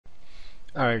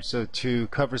Alright, so to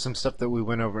cover some stuff that we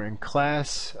went over in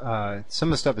class, some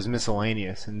of the stuff is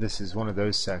miscellaneous, and this is one of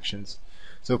those sections.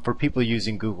 So for people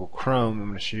using Google Chrome, I'm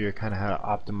going to show you kind of how to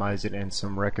optimize it and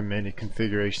some recommended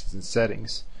configurations and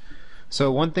settings.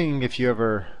 So one thing, if you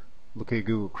ever look at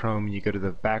Google Chrome and you go to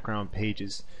the background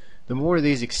pages, the more of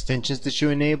these extensions that you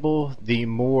enable, the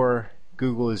more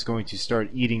Google is going to start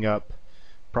eating up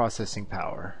processing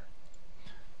power.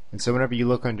 And so whenever you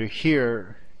look under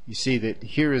here, you see that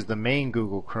here is the main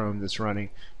Google Chrome that's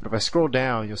running. But if I scroll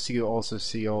down, you'll also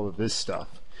see all of this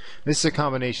stuff. This is a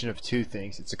combination of two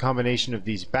things. It's a combination of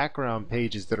these background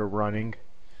pages that are running,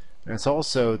 and it's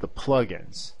also the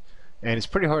plugins. And it's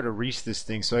pretty hard to reach this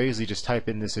thing, so I usually just type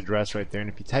in this address right there, and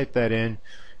if you type that in,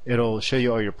 it'll show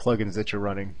you all your plugins that you're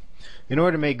running. In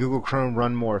order to make Google Chrome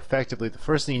run more effectively, the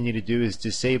first thing you need to do is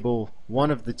disable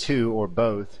one of the two or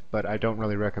both, but I don't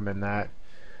really recommend that.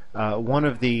 One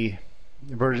of the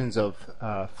versions of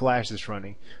Flash that's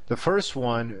running. The first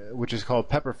one, which is called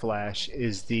Pepper Flash,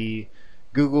 is the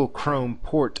Google Chrome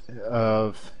port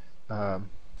of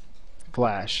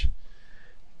Flash,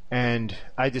 and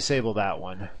I disable that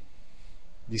one.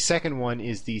 The second one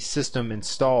is the system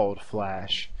installed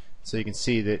Flash, so you can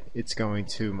see that it's going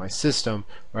to my system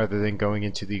rather than going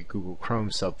into the Google Chrome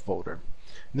subfolder.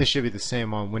 And this should be the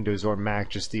same on Windows or Mac,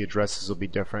 just the addresses will be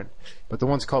different. But the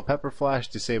one's called Pepper Flash,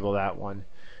 disable that one.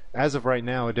 As of right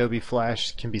now, Adobe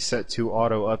Flash can be set to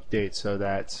auto update so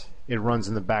that it runs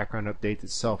in the background, updates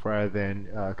itself rather than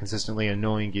consistently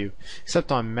annoying you.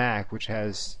 Except on Mac, which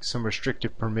has some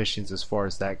restrictive permissions as far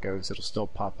as that goes, it'll still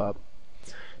pop up.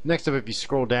 Next up, if you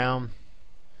scroll down,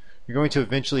 you're going to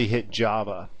eventually hit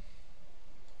Java.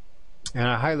 And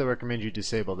I highly recommend you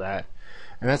disable that.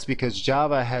 And that's because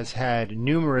Java has had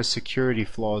numerous security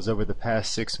flaws over the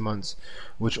past 6 months,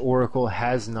 which Oracle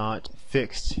has not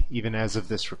fixed even as of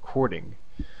this recording.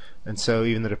 And so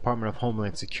even the Department of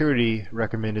Homeland Security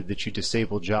recommended that you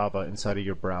disable Java inside of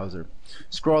your browser.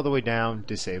 Scroll all the way down,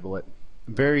 disable it.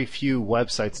 Very few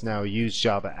websites now use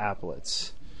Java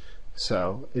applets,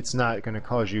 so it's not going to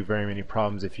cause you very many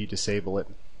problems if you disable it.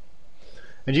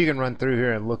 And you can run through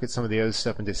here and look at some of the other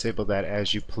stuff and disable that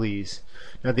as you please.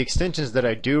 Now the extensions that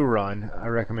I do run, I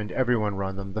recommend everyone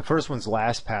run them. The first one's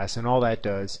Lastpass, and all that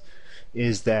does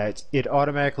is that it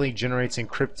automatically generates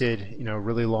encrypted,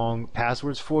 really long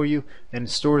passwords for you and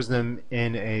stores them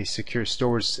in a secure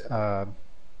storage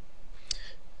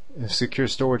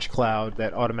cloud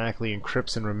that automatically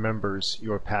encrypts and remembers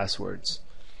your passwords.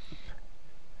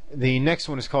 The next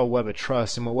one is called Web of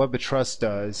Trust, and what Web of Trust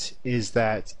does is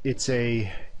that it's a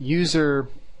user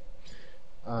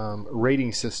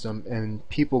rating system, and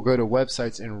people go to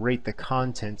websites and rate the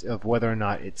content of whether or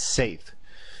not it's safe.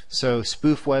 So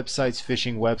spoof websites,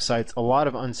 phishing websites, a lot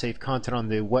of unsafe content on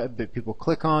the web that people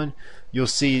click on, you'll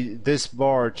see this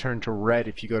bar turn to red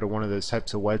if you go to one of those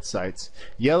types of websites.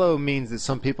 Yellow means that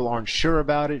some people aren't sure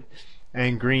about it,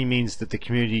 and green means that the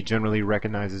community generally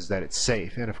recognizes that it's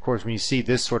safe. And of course, when you see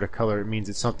this sort of color, it means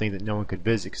it's something that no one could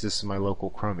visit, because this is my local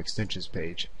Chrome extensions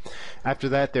page. After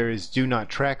that, there is Do Not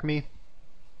Track Me.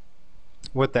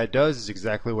 What that does is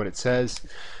exactly what it says.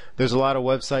 There's a lot of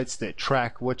websites that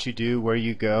track what you do, where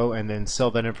you go, and then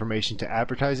sell that information to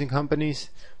advertising companies.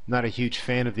 I'm not a huge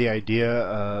fan of the idea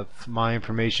of my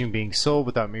information being sold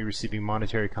without me receiving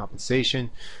monetary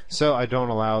compensation, so I don't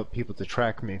allow people to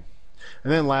track me.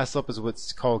 And then last up is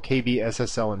what's called KB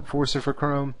SSL Enforcer for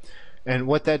Chrome, and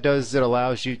what that does is it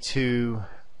allows you to,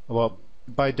 well,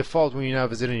 by default when you now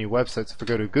visit any websites, if I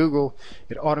go to Google,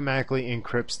 it automatically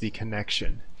encrypts the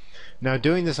connection. Now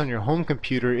doing this on your home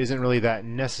computer isn't really that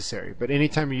necessary, but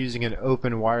anytime you're using an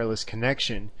open wireless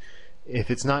connection,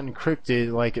 if it's not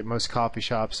encrypted like at most coffee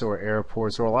shops or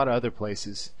airports or a lot of other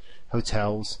places,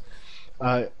 hotels,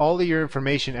 all of your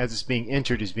information as it's being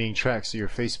entered is being tracked. So your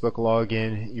Facebook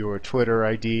login, your Twitter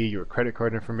ID, your credit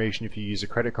card information if you use a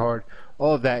credit card,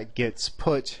 all of that gets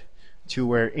put to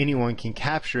where anyone can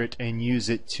capture it and use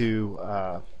it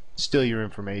to steal your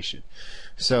information.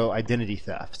 So identity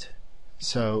theft.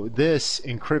 So this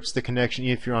encrypts the connection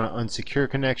if you're on an unsecure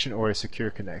connection or a secure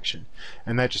connection,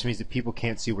 and that just means that people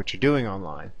can't see what you're doing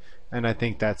online, and I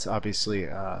think that's obviously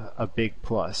a big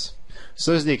plus.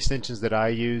 So those are the extensions that I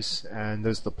use, and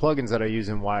those are the plugins that I use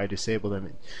and why I disable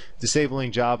them.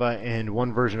 Disabling Java and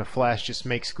one version of Flash just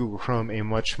makes Google Chrome a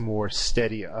much more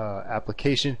steady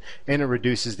application, and it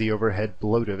reduces the overhead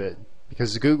bloat of it.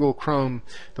 Because Google Chrome,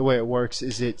 the way it works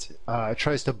is it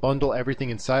tries to bundle everything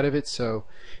inside of it, so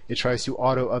it tries to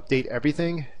auto-update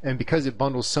everything, and because it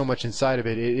bundles so much inside of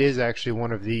it, it is actually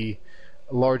one of the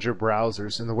larger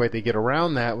browsers. And the way they get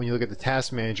around that, when you look at the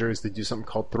task manager, is they do something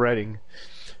called threading.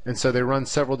 And so they run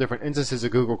several different instances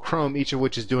of Google Chrome, each of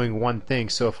which is doing one thing.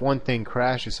 So if one thing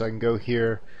crashes, so I can go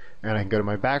here and I can go to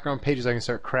my background pages, I can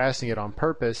start crashing it on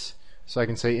purpose. So I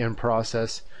can say in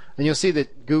process. And you'll see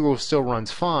that Google still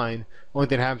runs fine. Only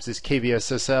thing that happens is KB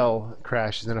SSL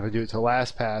crashes, and if I do it to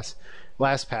Lastpass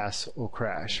will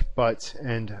crash.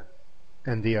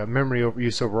 And the memory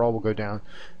use overall will go down.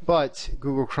 But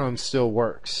Google Chrome still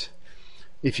works.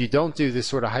 If you don't do this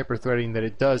sort of hyper-threading that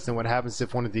it does, then what happens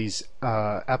if one of these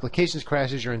applications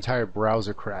crashes, your entire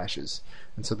browser crashes.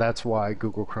 And so that's why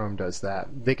Google Chrome does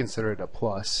that. They consider it a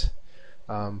plus.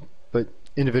 But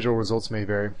individual results may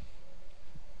vary.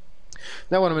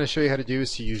 Now what I'm going to show you how to do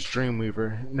is to use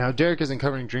Dreamweaver. Now Derek isn't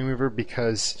covering Dreamweaver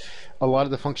because a lot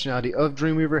of the functionality of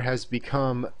Dreamweaver has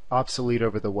become obsolete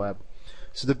over the web.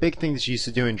 So the big thing that you used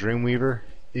to do in Dreamweaver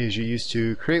is you used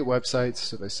to create websites.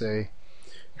 So if I say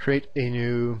create a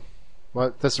new,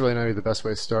 well, that's really not the best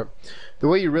way to start. The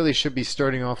way you really should be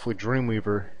starting off with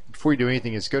Dreamweaver before you do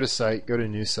anything is go to site, go to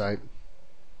new site,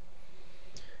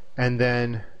 and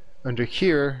then under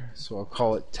here, so I'll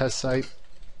call it test site.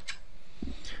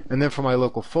 And then for my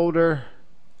local folder,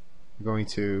 I'm going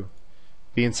to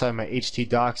be inside my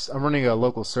htdocs. I'm running a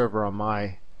local server on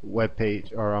my web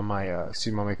page, or on my on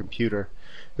my computer,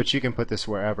 but you can put this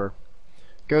wherever.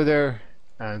 Go there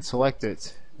and select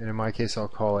it, and in my case I'll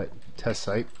call it test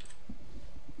site.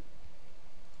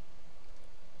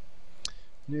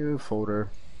 New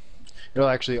folder. It'll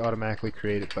actually automatically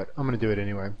create it, but I'm going to do it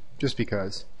anyway, just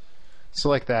because.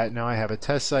 Select that. Now I have a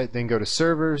test site. Then go to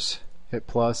servers, hit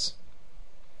plus.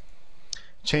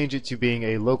 Change it to being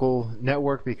a local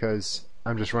network because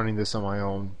I'm just running this on my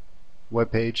own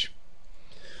web page.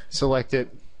 Select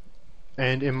it,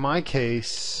 and in my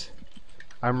case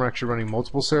I'm actually running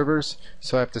multiple servers,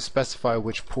 so I have to specify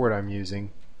which port I'm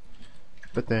using.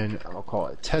 But then I'll call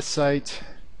it test site,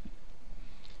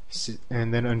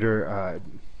 and then under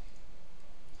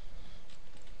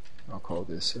I'll call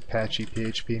this Apache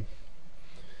PHP.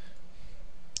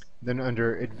 Then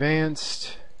under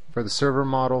advanced, for the server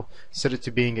model, set it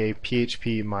to being a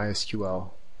PHP MySQL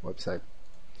website.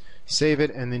 Save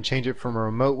it and then change it from a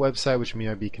remote website, which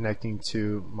means I'd be connecting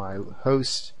to my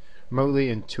host remotely,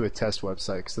 into a test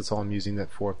website, because that's all I'm using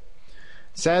that for.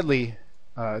 Sadly,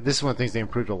 this is one of the things they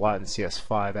improved a lot in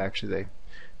CS5. Actually, they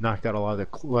knocked out a lot of the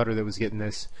clutter that was getting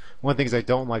this. One of the things I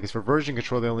don't like is for version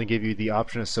control, they only give you the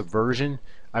option of subversion.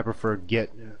 I prefer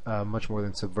Git much more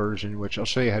than subversion, which I'll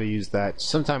show you how to use that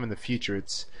sometime in the future.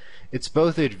 It's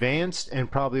both advanced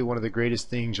and probably one of the greatest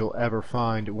things you'll ever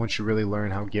find once you really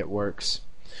learn how Git works.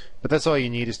 But that's all you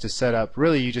need is to set up.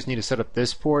 Really, you just need to set up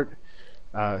this port.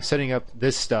 Setting up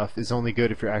this stuff is only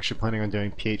good if you're actually planning on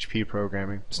doing PHP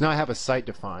programming. So now I have a site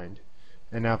defined,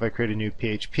 and now if I create a new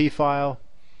PHP file,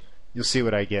 you'll see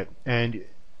what I get. And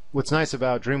what's nice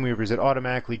about Dreamweaver is it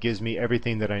automatically gives me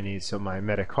everything that I need. So my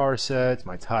meta car set,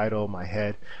 my title, my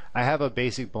head. I have a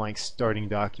basic blank starting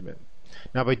document.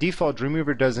 Now by default,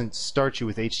 Dreamweaver doesn't start you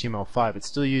with HTML5. It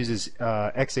still uses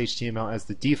XHTML as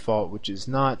the default, which is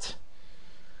not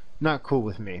cool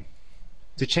with me.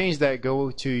 To change that, go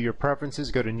to your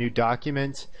preferences, go to new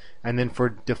document, and then for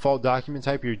default document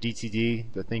type, your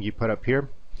DTD, the thing you put up here,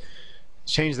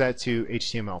 change that to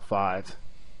HTML5.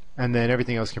 And then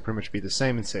everything else can pretty much be the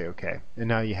same, and say OK. And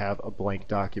now you have a blank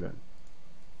document.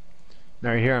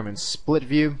 Now here I'm in split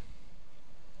view.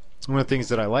 One of the things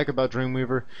that I like about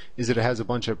Dreamweaver is that it has a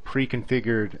bunch of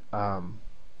pre-configured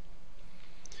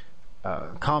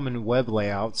common web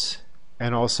layouts,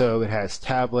 and also it has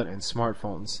tablet and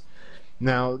smartphones.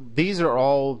 Now these are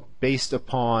all based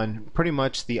upon pretty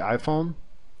much the iPhone,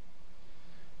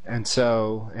 and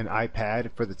so an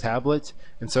iPad for the tablet.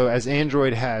 And so as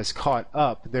Android has caught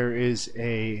up, there is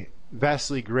a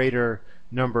vastly greater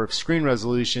number of screen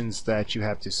resolutions that you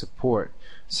have to support.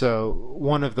 So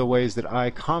one of the ways that I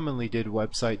commonly did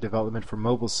website development for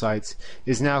mobile sites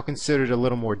is now considered a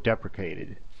little more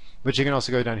deprecated. But you can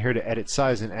also go down here to edit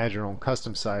size and add your own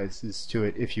custom sizes to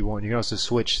it if you want. You can also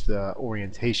switch the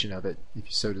orientation of it if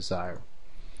you so desire.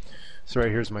 So right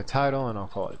here's my title, and I'll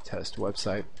call it test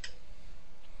website.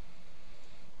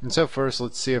 And so first,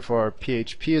 let's see if our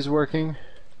PHP is working.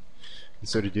 And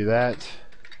so to do that,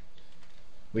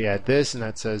 we add this, and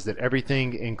that says that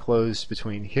everything enclosed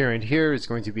between here and here is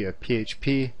going to be a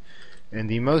PHP. And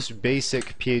the most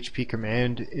basic PHP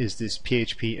command is this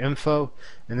PHP info,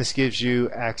 and this gives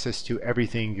you access to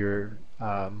everything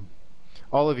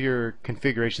all of your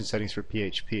configuration settings for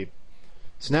PHP.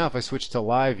 So now if I switch to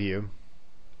live view,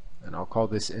 and I'll call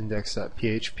this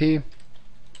index.php,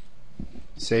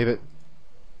 save it,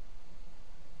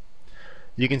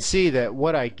 you can see that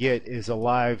what I get is a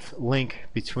live link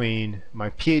between my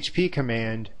PHP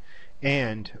command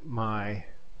and my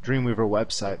Dreamweaver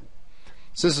website.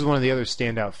 So this is one of the other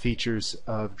standout features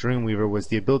of Dreamweaver, was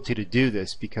the ability to do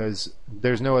this, because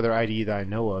there's no other IDE that I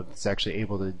know of that's actually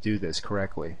able to do this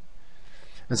correctly.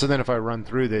 And so then if I run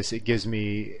through this, it gives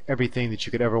me everything that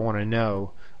you could ever want to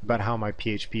know about how my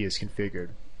PHP is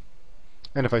configured.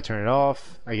 And if I turn it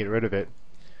off, I get rid of it.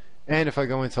 And if I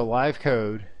go into live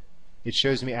code, it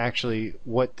shows me actually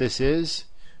what this is,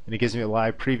 and it gives me a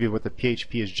live preview of what the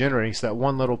PHP is generating. So that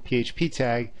one little PHP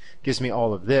tag gives me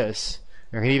all of this.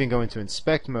 I can even go into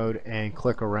inspect mode and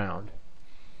click around.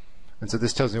 And so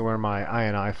this tells me where my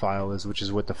INI file is, which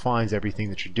is what defines everything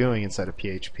that you're doing inside of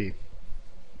PHP.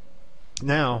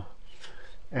 Now,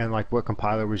 and like what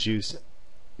compiler was used.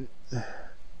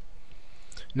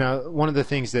 Now, one of the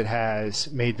things that has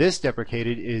made this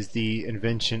deprecated is the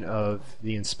invention of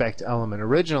the inspect element.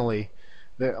 Originally,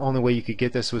 the only way you could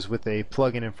get this was with a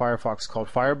plugin in Firefox called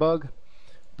Firebug.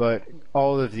 But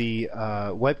all of the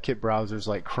WebKit browsers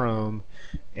like Chrome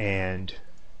and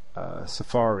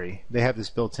Safari, they have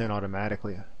this built in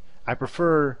automatically. I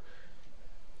prefer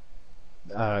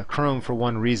Chrome for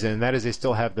one reason, and that is they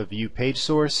still have the view page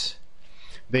source.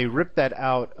 They ripped that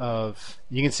out of,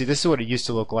 you can see this is what it used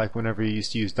to look like whenever you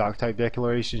used to use doc type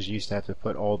declarations. You used to have to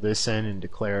put all this in and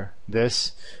declare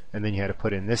this, and then you had to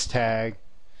put in this tag.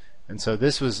 And so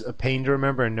this was a pain to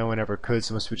remember, and no one ever could,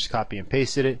 so most we just copy and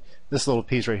pasted it. This little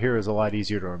piece right here is a lot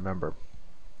easier to remember.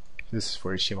 This is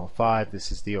for HTML5.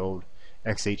 This is the old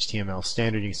XHTML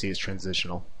standard. You can see it's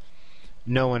transitional.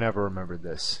 No one ever remembered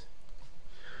this.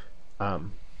 But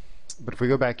if we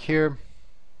go back here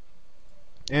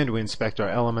and we inspect our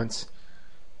elements,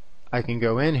 I can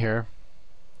go in here,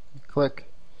 click,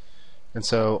 and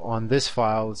so on this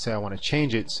file, let's say I want to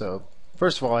change it. So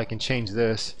first of all, I can change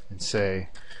this and say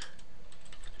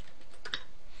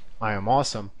I am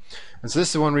awesome. And so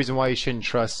this is one reason why you shouldn't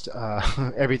trust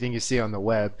everything you see on the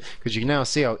web, because you can now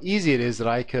see how easy it is that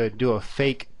I could do a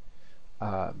fake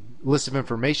list of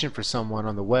information for someone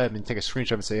on the web and take a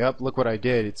screenshot and say, "Up, look what I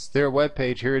did. It's their web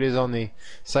page. Here it is on the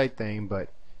site thing," but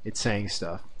it's saying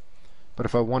stuff. But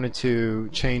if I wanted to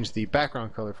change the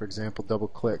background color, for example, double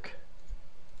click.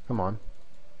 Come on.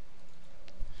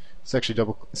 It's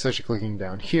actually clicking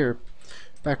down here.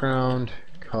 Background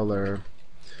color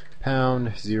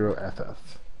 #0ff.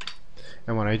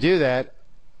 And when I do that,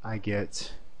 I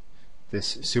get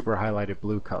this super highlighted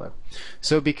blue color.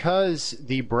 So because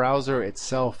the browser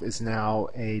itself is now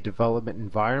a development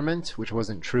environment, which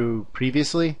wasn't true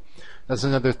previously, that's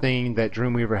another thing that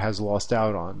Dreamweaver has lost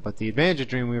out on. But the advantage of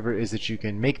Dreamweaver is that you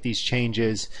can make these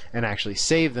changes and actually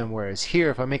save them, whereas here,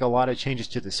 if I make a lot of changes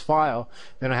to this file,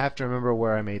 then I have to remember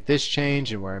where I made this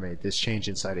change and where I made this change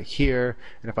inside of here.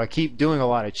 And if I keep doing a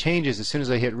lot of changes, as soon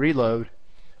as I hit reload,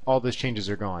 all those changes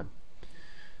are gone.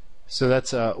 So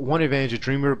that's one advantage of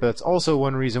Dreamweaver, but that's also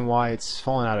one reason why it's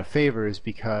fallen out of favor, is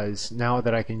because now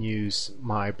that I can use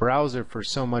my browser for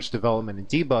so much development and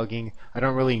debugging, I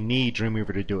don't really need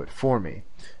Dreamweaver to do it for me.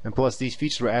 And plus, these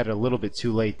features were added a little bit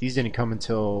too late. These didn't come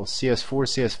until CS4,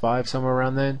 CS5, somewhere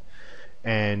around then,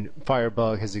 and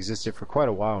Firebug has existed for quite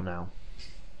a while now.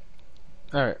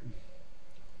 Alright,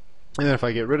 and then if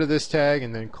I get rid of this tag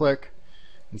and then click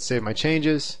and save my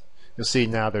changes, you'll see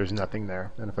now there's nothing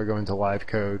there. And if I go into live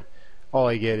code, all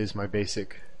I get is my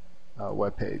basic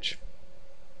web page.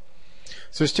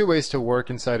 So there's two ways to work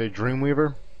inside of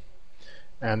Dreamweaver,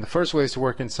 and the first way is to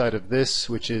work inside of this,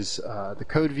 which is the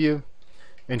code view.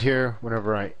 And here,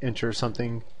 whenever I enter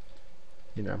something,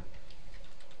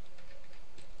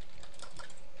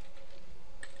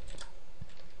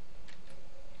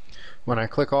 when I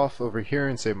click off over here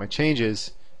and save my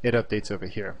changes, it updates over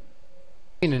here.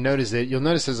 To notice that you'll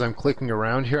notice as I'm clicking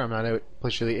around here, I'm not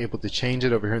actually able to change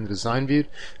it over here in the design view.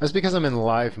 That's because I'm in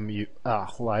live mode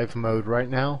right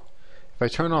now. If I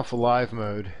turn off live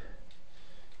mode,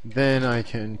 then I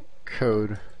can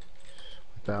code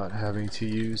without having to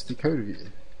use the code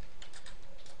view.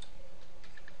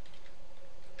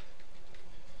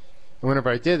 And whenever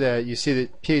I did that, you see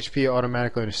that PHP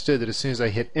automatically understood that as soon as I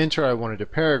hit enter, I wanted a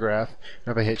paragraph,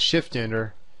 and if I hit shift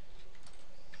enter,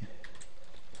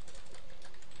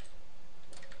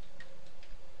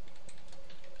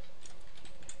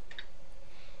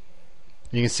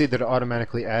 you can see that it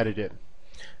automatically added it.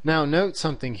 Now note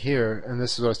something here, and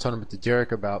this is what I was talking to Derek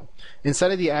about.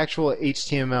 Inside of the actual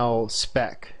HTML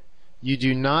spec, you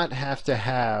do not have to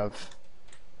have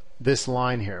this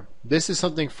line here. This is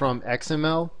something from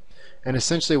XML, and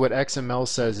essentially what XML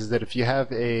says is that if you have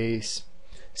a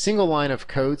single line of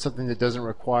code, something that doesn't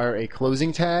require a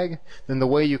closing tag, then the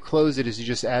way you close it is you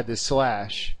just add this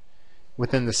slash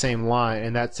within the same line,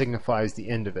 and that signifies the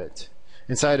end of it.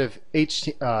 Inside of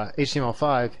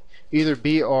HTML5, either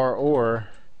BR or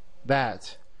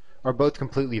that are both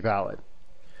completely valid.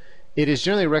 It is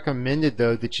generally recommended,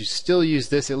 though, that you still use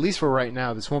this, at least for right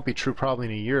now. This won't be true probably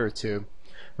in a year or two,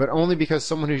 but only because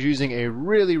someone who's using a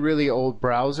really, really old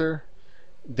browser,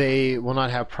 they will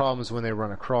not have problems when they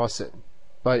run across it.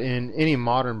 But in any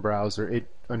modern browser, it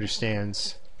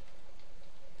understands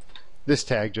this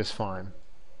tag just fine.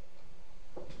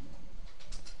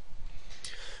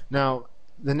 Now,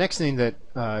 the next thing that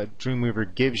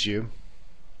Dreamweaver gives you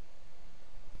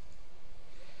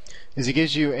is it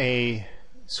gives you a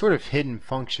sort of hidden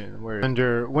function where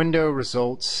under window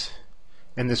results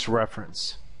and this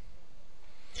reference.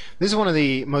 This is one of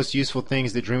the most useful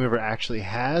things that Dreamweaver actually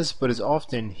has, but is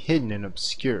often hidden and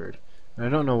obscured. And I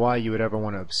don't know why you would ever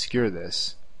want to obscure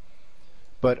this.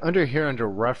 But under here, under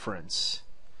reference,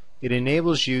 it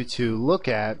enables you to look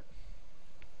at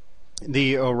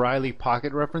the O'Reilly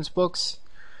Pocket reference books.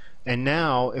 And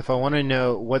now, if I want to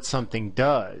know what something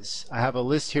does, I have a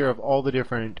list here of all the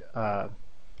different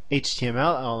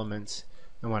HTML elements,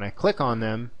 and when I click on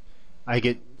them, I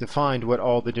get defined what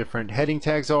all the different heading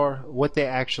tags are, what they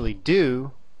actually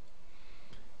do,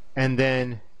 and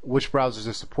then which browsers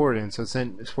are supported in. So it's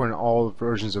supporting all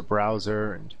versions of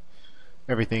browser and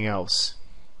everything else.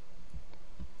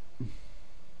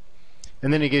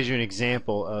 And then it gives you an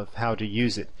example of how to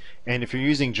use it. And if you're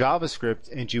using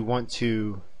JavaScript and you want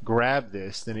to grab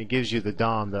this, then it gives you the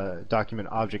DOM, the document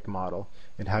object model,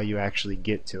 and how you actually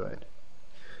get to it.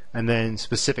 And then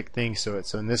specific things to it.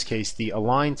 So in this case, the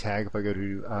align tag, if I go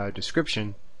to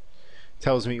description,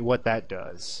 tells me what that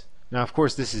does. Now, of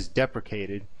course, this is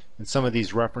deprecated, and some of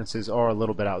these references are a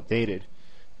little bit outdated,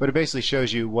 but it basically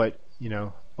shows you what,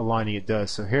 aligning it does.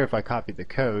 So here, if I copied the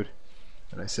code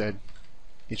and I said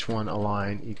h1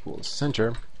 align equals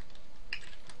center,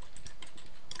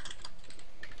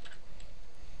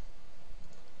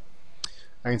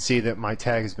 I can see that my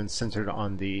tag has been centered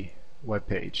on the web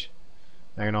page.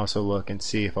 I can also look and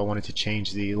see if I wanted to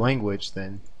change the language,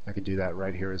 then I could do that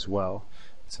right here as well.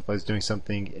 So if I was doing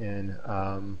something in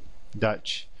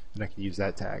Dutch, then I could use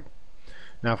that tag.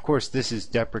 Now, of course, this is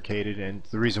deprecated, and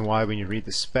the reason why when you read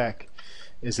the spec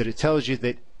is that it tells you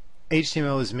that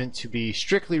HTML is meant to be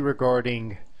strictly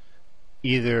regarding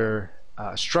either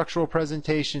structural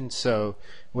presentation. So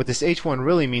what this H1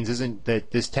 really means isn't that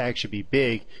this tag should be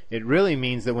big. It really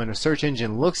means that when a search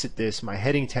engine looks at this, my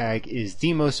heading tag is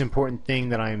the most important thing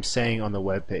that I am saying on the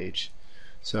web page.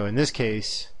 So in this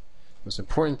case, the most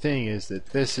important thing is that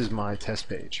this is my test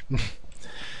page.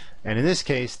 And in this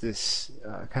case, this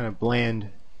kind of bland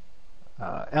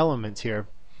element here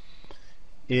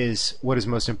is what is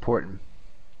most important.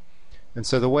 And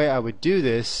so the way I would do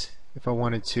this, if I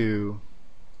wanted to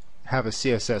have a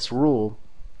CSS rule,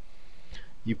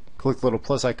 you click the little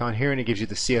plus icon here and it gives you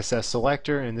the CSS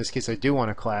selector. In this case, I do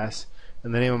want a class,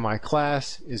 and the name of my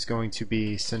class is going to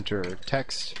be center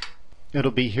text.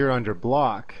 It'll be here under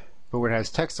block, but where it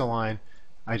has text align,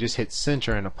 I just hit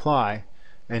center and apply,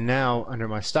 and now under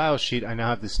my style sheet I now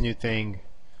have this new thing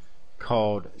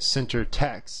called center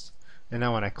text. And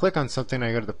now when I click on something,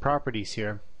 I go to the properties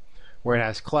here where it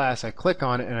has class, I click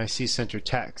on it and I see center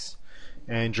text,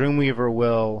 and Dreamweaver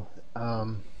will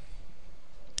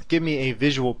give me a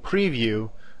visual preview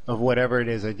of whatever it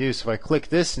is I do. So if I click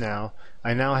this now,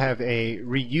 I now have a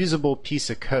reusable piece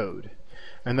of code.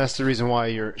 And that's the reason why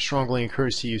you're strongly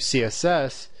encouraged to use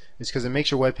CSS, is because it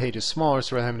makes your web pages smaller,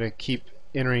 so rather than having to keep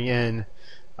entering in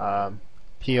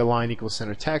p align equals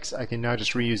center text, I can now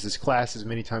just reuse this class as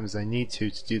many times as I need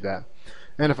to do that.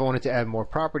 And if I wanted to add more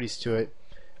properties to it,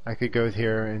 I could go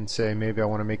here and say maybe I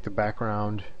want to make the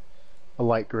background a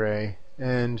light gray,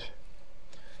 and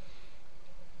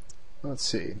let's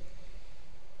see,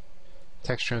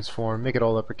 text transform, make it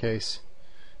all uppercase.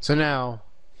 So now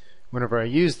whenever I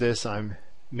use this, I'm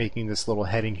making this little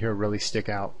heading here really stick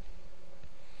out.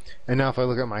 And now if I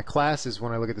look at my classes,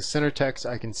 when I look at the center text,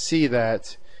 I can see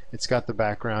that it's got the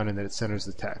background and that it centers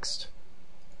the text.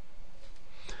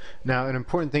 Now, an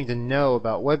important thing to know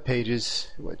about web pages,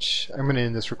 which I'm going to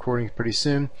end this recording pretty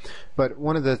soon, but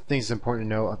one of the things that's important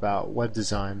to know about web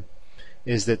design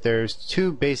is that there's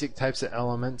two basic types of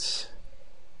elements.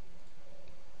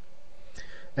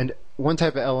 And one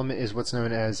type of element is what's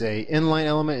known as a inline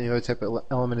element, and the other type of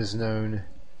element is known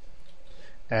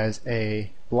as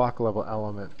a block level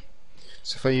element.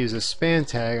 So if I use a span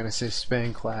tag and I say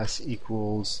span class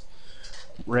equals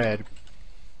red,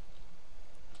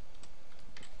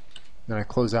 then I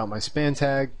close out my span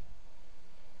tag.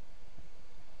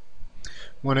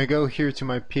 When I go here to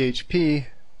my PHP,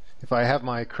 if I have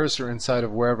my cursor inside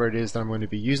of wherever it is that I'm going to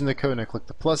be using the code and I click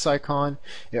the plus icon,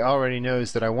 it already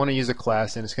knows that I want to use a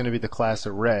class, and it's going to be the class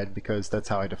of red because that's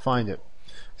how I defined it.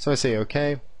 So I say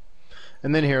OK,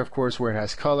 and then here of course where it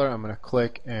has color, I'm going to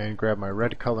click and grab my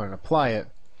red color and apply it.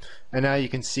 And now you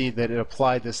can see that it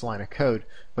applied this line of code,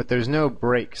 but there's no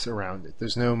breaks around it.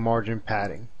 There's no margin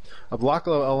padding. A block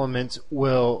level element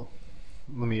will,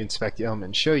 let me inspect the element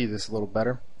and show you this a little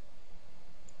better.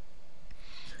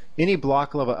 Any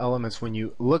block level elements, when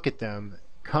you look at them,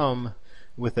 come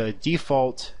with a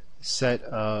default set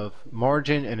of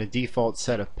margin and a default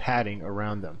set of padding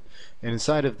around them. And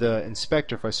inside of the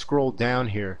inspector, if I scroll down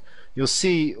here, you'll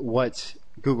see what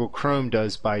Google Chrome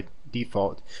does by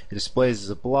default. It displays as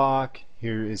a block.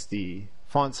 Here is the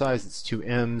font size, it's 2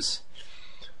 M's,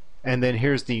 and then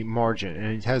here's the margin,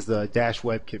 and it has the dash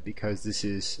WebKit because this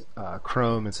is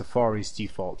Chrome and Safari's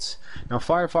defaults. Now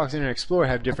Firefox and Internet Explorer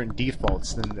have different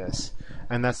defaults than this,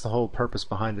 and that's the whole purpose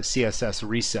behind the CSS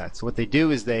resets. What they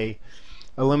do is they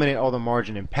eliminate all the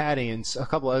margin and padding and a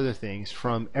couple other things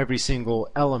from every single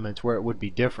element where it would be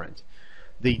different.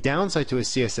 The downside to a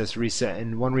CSS reset,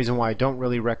 and one reason why I don't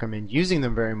really recommend using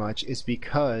them very much, is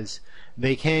because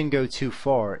they can go too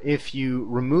far. If you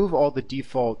remove all the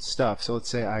default stuff, so let's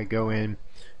say I go in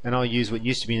and I'll use what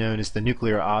used to be known as the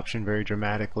nuclear option very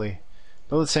dramatically,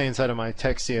 but let's say inside of my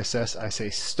text CSS I say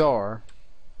star,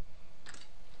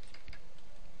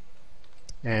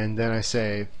 and then I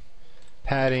say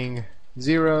padding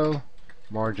 0,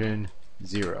 margin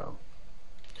 0.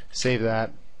 Save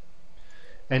that.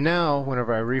 And now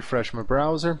whenever I refresh my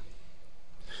browser,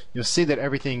 you'll see that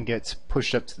everything gets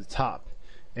pushed up to the top.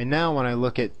 And now when I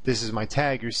look at this is my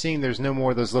tag, you're seeing there's no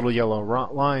more of those little yellow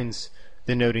lines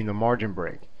denoting the margin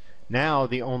break. Now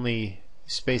the only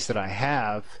space that I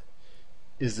have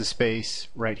is the space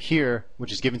right here,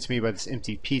 which is given to me by this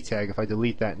empty p tag. If I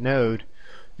delete that node,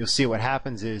 you'll see what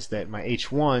happens is that my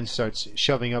h1 starts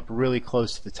shoving up really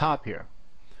close to the top here.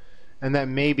 And that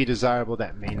may be desirable,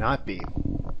 that may not be.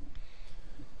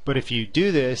 But if you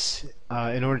do this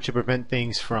in order to prevent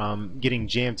things from getting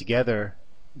jammed together,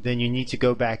 then you need to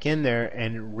go back in there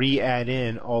and re-add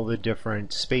in all the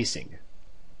different spacing.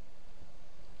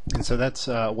 And so that's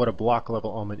what a block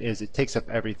level element is. It takes up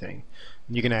everything.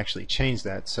 And you can actually change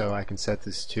that. So I can set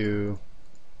this to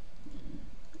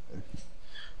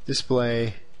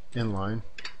display inline.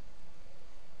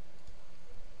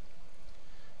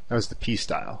 That was the P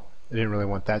style. I didn't really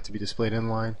want that to be displayed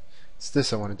inline. It's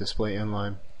this I want to display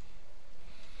inline.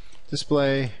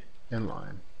 Display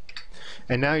inline.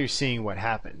 And now you're seeing what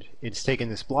happened. It's taken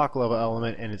this block level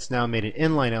element and it's now made an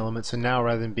inline element, so now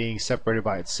rather than being separated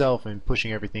by itself and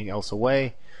pushing everything else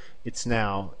away, it's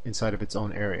now inside of its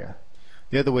own area.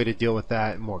 The other way to deal with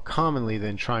that more commonly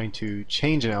than trying to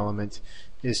change an element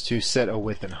is to set a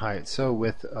width and height. So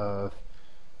width of,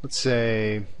 let's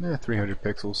say 300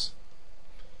 pixels,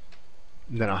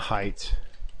 and then a height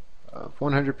of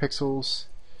 100 pixels,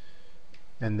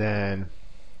 and then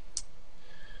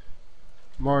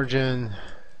margin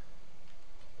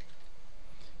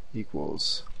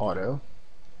equals auto.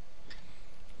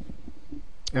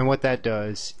 And what that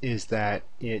does is that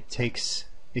it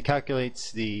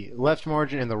calculates the left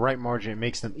margin and the right margin, it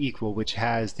makes them equal, which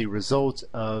has the result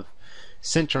of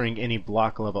centering any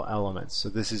block level elements. So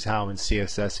this is how in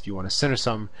CSS, if you want to center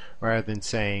something, rather than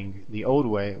saying the old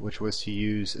way, which was to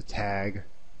use a tag,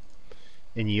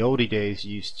 in the oldie days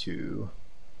you used to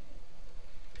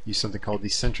use something called the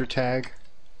center tag.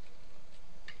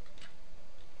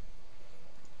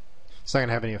 It's not going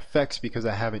to have any effects because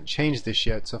I haven't changed this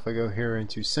yet. So if I go here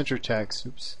into center text,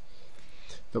 oops,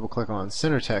 double click on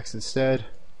center text instead,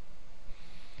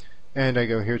 and I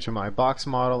go here to my box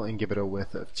model and give it a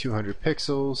width of 200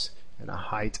 pixels and a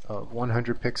height of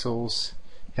 100 pixels,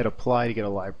 hit apply to get a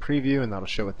live preview, and that'll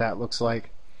show what that looks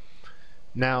like.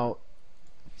 Now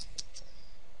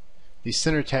the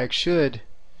center tag should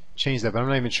change that, but I'm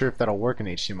not even sure if that'll work in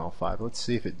HTML5. Let's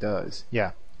see if it does.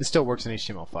 Yeah, it still works in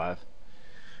HTML5.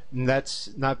 And that's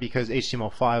not because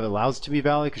HTML5 allows it to be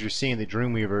valid, because you're seeing the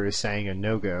Dreamweaver is saying a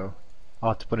no-go. I'll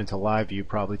have to put into live view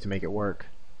probably to make it work.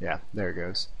 Yeah, there it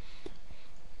goes.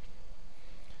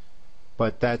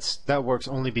 But that works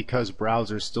only because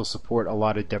browsers still support a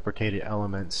lot of deprecated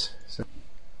elements. So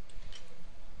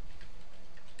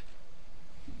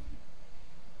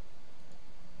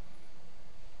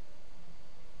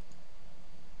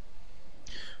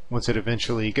once it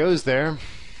eventually goes there,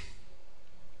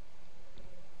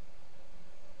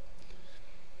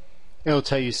 it'll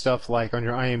tell you stuff like on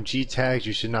your IMG tags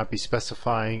you should not be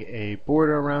specifying a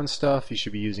border around stuff, you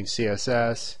should be using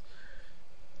CSS.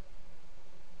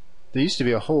 There used to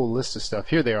be a whole list of stuff.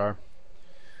 Here they are.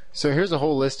 So here's a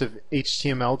whole list of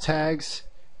HTML tags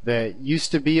that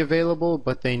used to be available,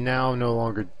 but they now no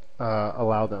longer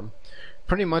allow them.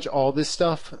 Pretty much all this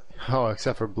stuff, oh,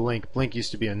 except for blink. Blink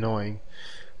used to be annoying,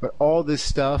 but all this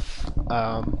stuff,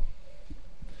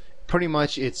 pretty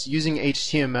much it's using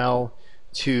HTML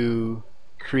to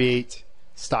create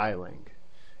styling.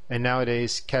 And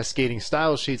nowadays, cascading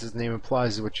style sheets, as the name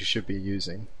implies, is what you should be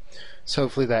using. So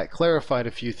hopefully that clarified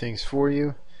a few things for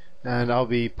you. And I'll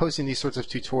be posting these sorts of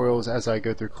tutorials as I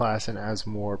go through class and as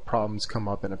more problems come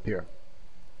up and appear.